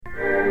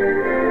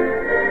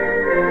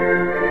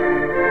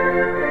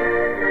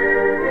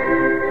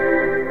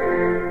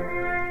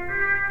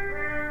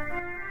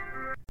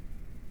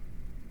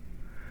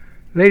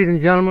Ladies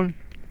and gentlemen,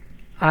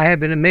 I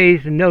have been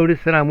amazed to notice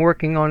that I'm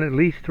working on at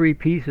least 3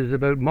 pieces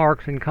about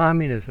Marx and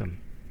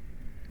communism.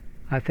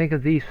 I think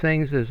of these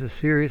things as a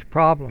serious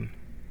problem.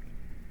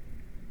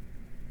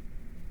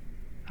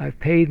 I've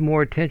paid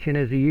more attention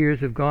as the years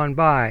have gone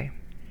by,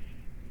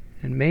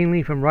 and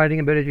mainly from writing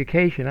about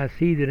education, I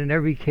see that in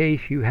every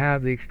case you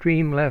have the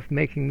extreme left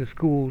making the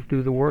schools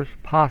do the worst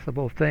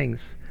possible things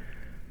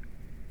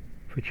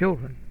for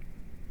children.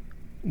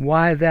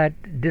 Why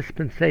that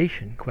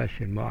dispensation? ?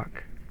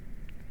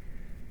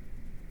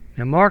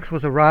 Now, Marx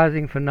was a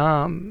rising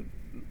phenom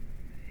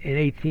in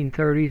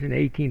 1830s and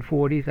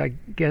 1840s. I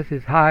guess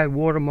his high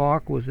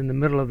watermark was in the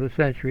middle of the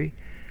century,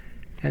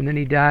 and then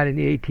he died in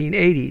the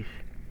 1880s.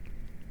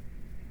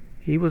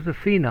 He was a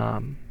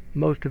phenom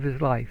most of his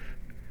life.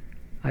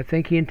 I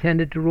think he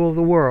intended to rule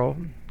the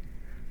world.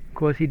 Of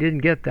course, he didn't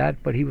get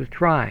that, but he was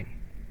trying.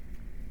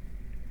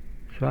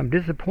 So I'm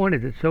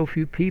disappointed that so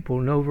few people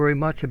know very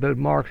much about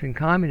Marx and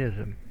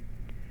communism.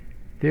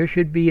 There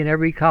should be in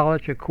every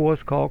college a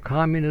course called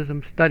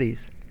Communism Studies.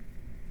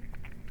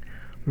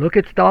 Look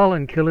at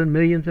Stalin killing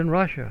millions in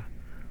Russia,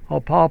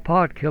 or Pol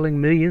Pot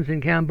killing millions in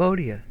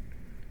Cambodia.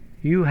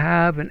 You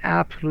have an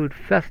absolute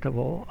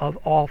festival of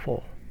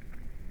awful.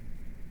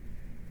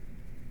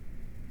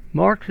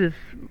 Marx's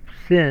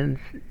sins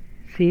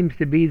seems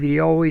to be that he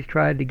always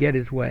tried to get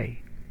his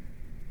way.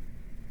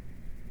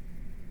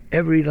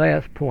 Every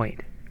last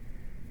point.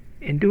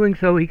 In doing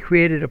so, he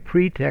created a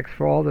pretext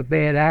for all the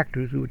bad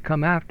actors who would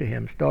come after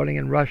him, starting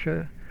in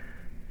Russia,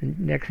 and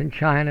next in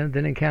China,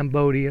 then in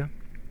Cambodia.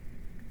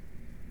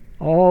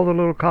 All the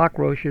little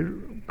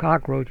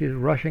cockroaches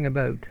rushing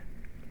about.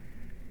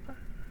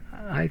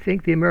 I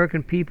think the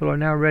American people are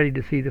now ready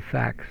to see the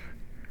facts.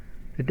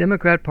 The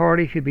Democrat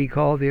Party should be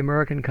called the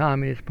American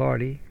Communist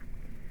Party,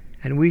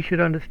 and we should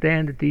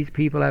understand that these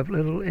people have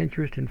little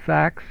interest in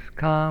facts,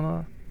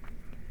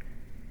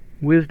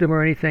 wisdom,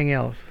 or anything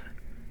else.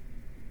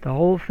 The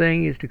whole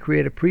thing is to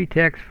create a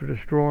pretext for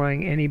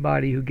destroying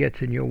anybody who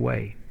gets in your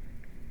way.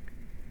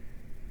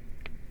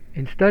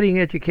 In studying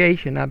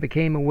education, I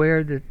became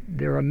aware that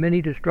there are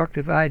many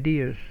destructive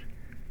ideas.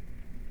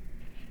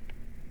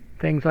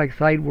 Things like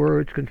sight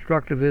words,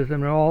 constructivism,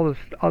 and all this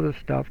other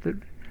stuff that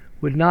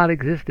would not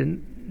exist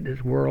in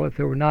this world if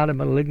there were not a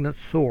malignant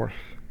source.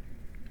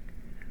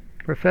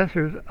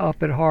 Professors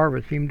up at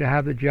Harvard seem to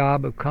have the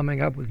job of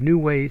coming up with new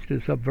ways to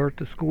subvert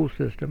the school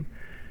system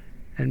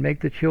and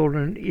make the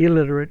children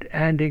illiterate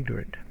and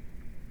ignorant.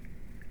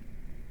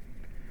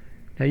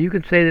 Now, you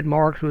can say that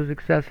Marx was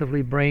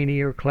excessively brainy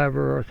or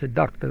clever or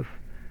seductive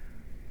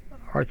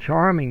or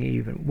charming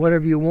even,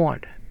 whatever you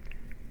want.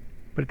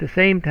 But at the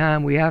same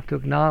time, we have to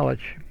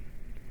acknowledge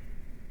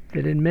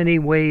that in many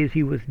ways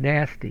he was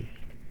nasty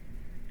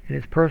in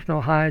his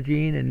personal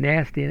hygiene and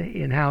nasty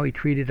in how he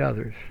treated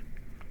others.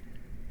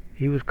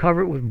 He was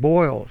covered with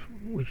boils,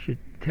 which should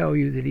tell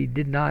you that he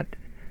did not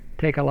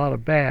take a lot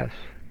of baths.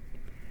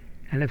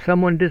 And if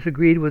someone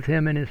disagreed with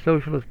him in his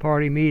Socialist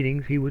Party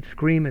meetings, he would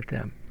scream at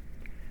them,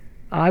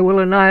 "I will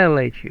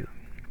annihilate you."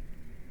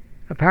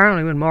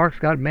 Apparently, when Marx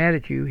got mad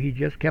at you, he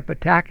just kept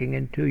attacking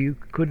until you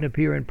couldn't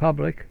appear in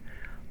public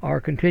or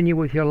continue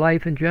with your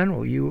life in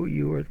general.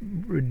 You were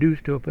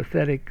reduced to a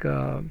pathetic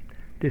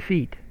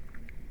defeat.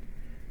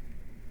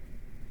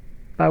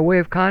 By way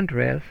of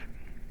contrast,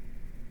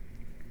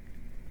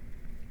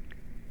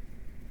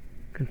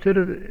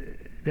 consider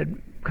that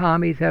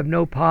commies have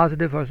no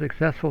positive or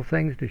successful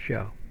things to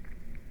show.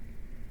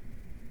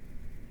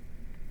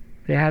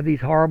 They have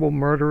these horrible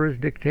murderous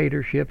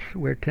dictatorships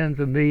where tens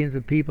of millions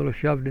of people are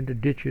shoved into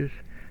ditches,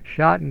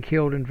 shot and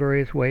killed in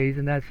various ways,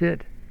 and that's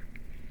it.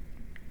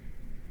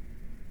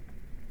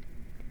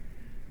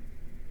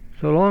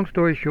 So long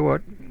story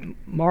short,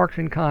 Marx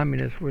and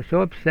communists were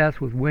so obsessed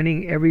with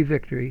winning every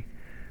victory,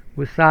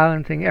 with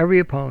silencing every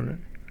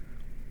opponent,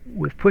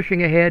 with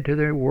pushing ahead to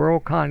their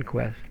world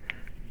conquest,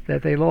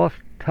 that they lost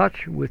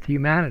touch with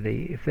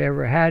humanity, if they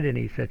ever had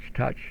any such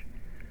touch.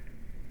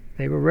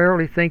 They were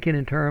rarely thinking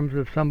in terms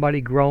of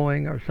somebody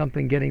growing or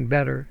something getting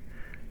better.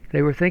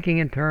 They were thinking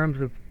in terms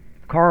of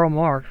Karl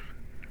Marx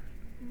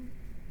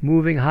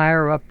moving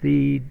higher up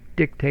the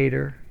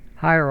dictator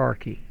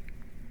hierarchy.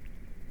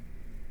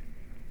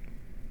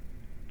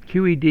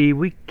 QED,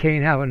 we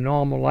can't have a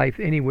normal life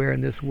anywhere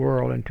in this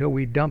world until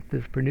we dump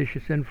this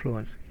pernicious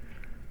influence.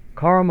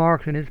 Karl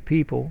Marx and his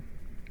people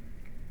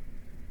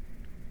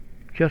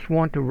just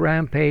want to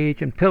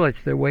rampage and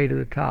pillage their way to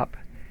the top.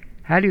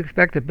 How do you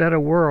expect a better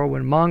world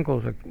when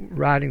Mongols are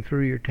riding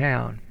through your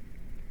town?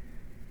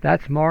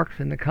 That's Marx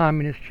and the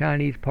Communist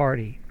Chinese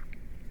Party.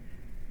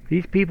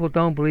 These people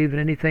don't believe in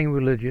anything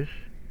religious.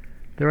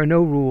 There are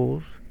no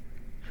rules,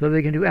 so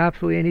they can do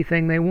absolutely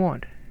anything they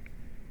want.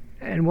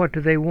 And what do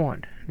they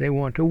want? They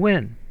want to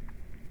win.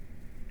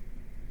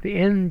 The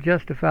end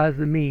justifies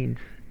the means.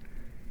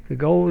 The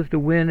goal is to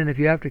win, and if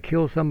you have to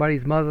kill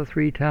somebody's mother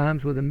 3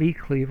 times with a meat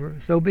cleaver,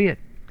 so be it.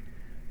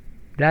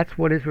 That's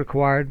what is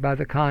required by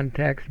the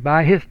context,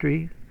 by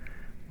history,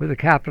 with a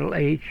capital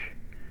H,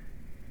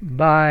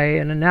 by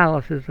an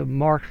analysis of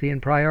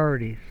Marxian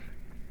priorities.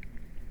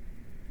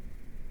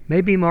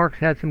 Maybe Marx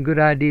had some good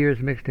ideas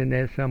mixed in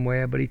there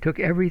somewhere, but he took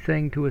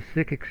everything to a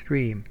sick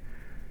extreme.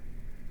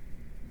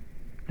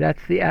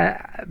 That's the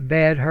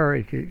bad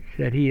heritage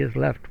that he has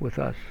left with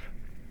us.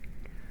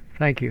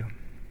 Thank you.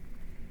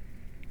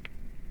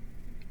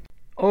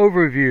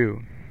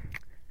 Overview.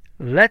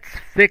 Let's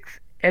Fix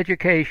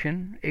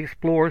Education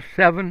explores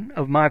 7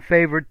 of my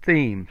favorite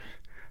themes.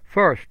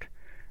 First,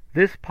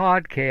 this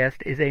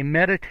podcast is a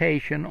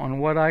meditation on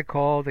what I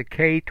call the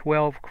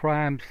K-12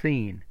 crime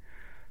scene.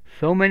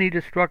 So many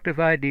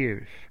destructive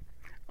ideas.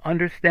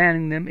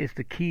 Understanding them is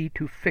the key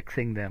to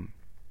fixing them.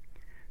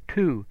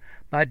 2.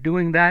 By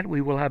doing that,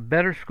 we will have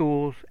better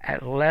schools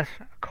at less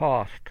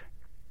cost.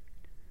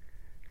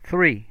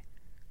 3.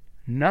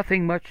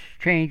 Nothing much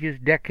changes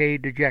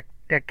decade to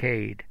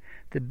decade.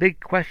 The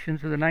big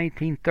questions of the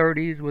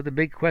 1930s were the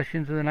big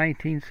questions of the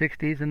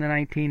 1960s and the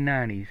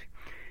 1990s.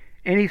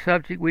 Any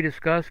subject we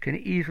discuss can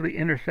easily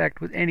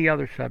intersect with any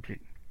other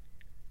subject.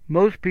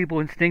 Most people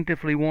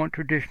instinctively want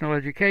traditional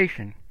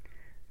education,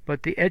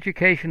 but the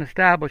education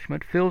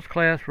establishment fills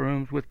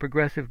classrooms with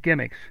progressive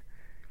gimmicks.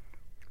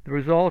 The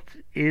result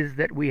is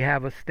that we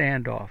have a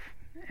standoff,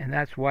 and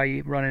that's why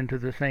you run into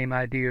the same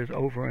ideas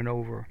over and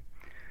over.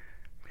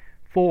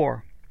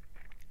 4.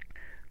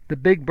 The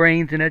big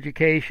brains in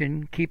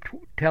education keep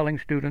telling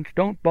students,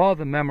 don't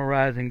bother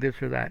memorizing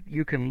this or that.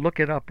 You can look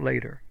it up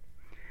later.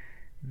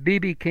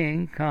 B.B.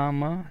 King,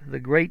 the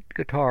great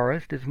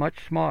guitarist, is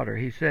much smarter.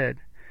 He said,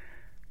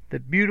 the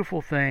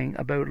beautiful thing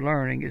about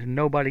learning is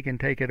nobody can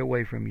take it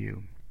away from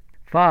you.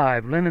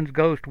 5. Lenin's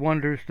ghost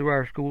wanders through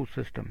our school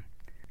system.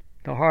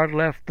 The hard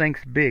left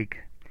thinks big.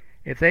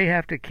 If they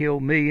have to kill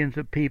millions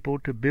of people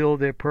to build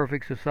their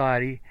perfect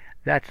society,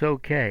 that's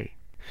okay.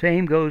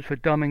 Same goes for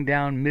dumbing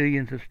down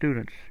millions of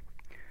students.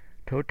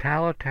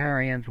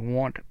 Totalitarians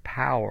want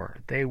power.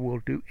 They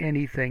will do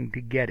anything to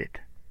get it.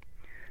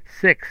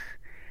 6.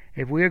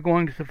 If we are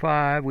going to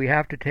survive, we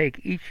have to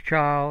take each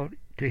child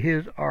to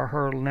his or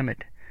her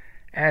limit.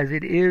 As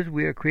it is,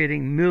 we are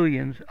creating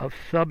millions of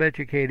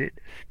sub-educated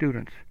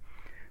students,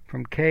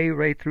 from K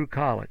right through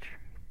college.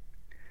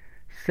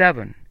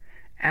 7.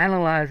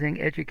 Analyzing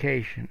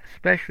education,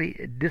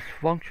 especially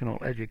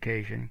dysfunctional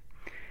education,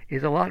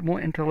 is a lot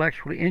more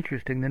intellectually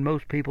interesting than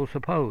most people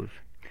suppose.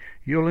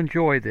 You'll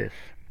enjoy this.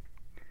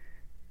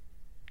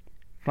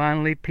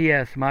 Finally,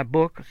 P.S. My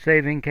book,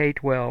 Saving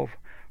K-12,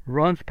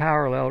 runs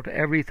parallel to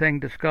everything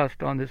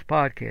discussed on this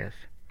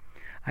podcast.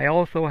 I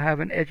also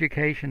have an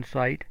education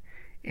site,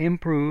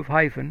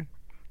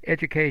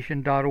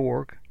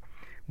 improve-education.org,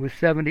 with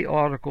 70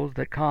 articles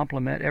that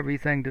complement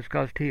everything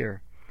discussed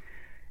here.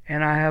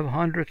 And I have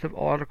hundreds of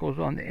articles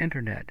on the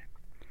Internet.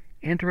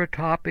 Enter a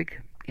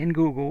topic in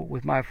Google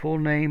with my full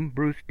name,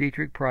 Bruce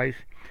Dietrich Price,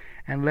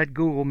 and let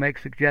Google make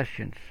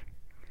suggestions.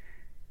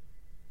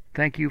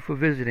 Thank you for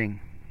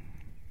visiting.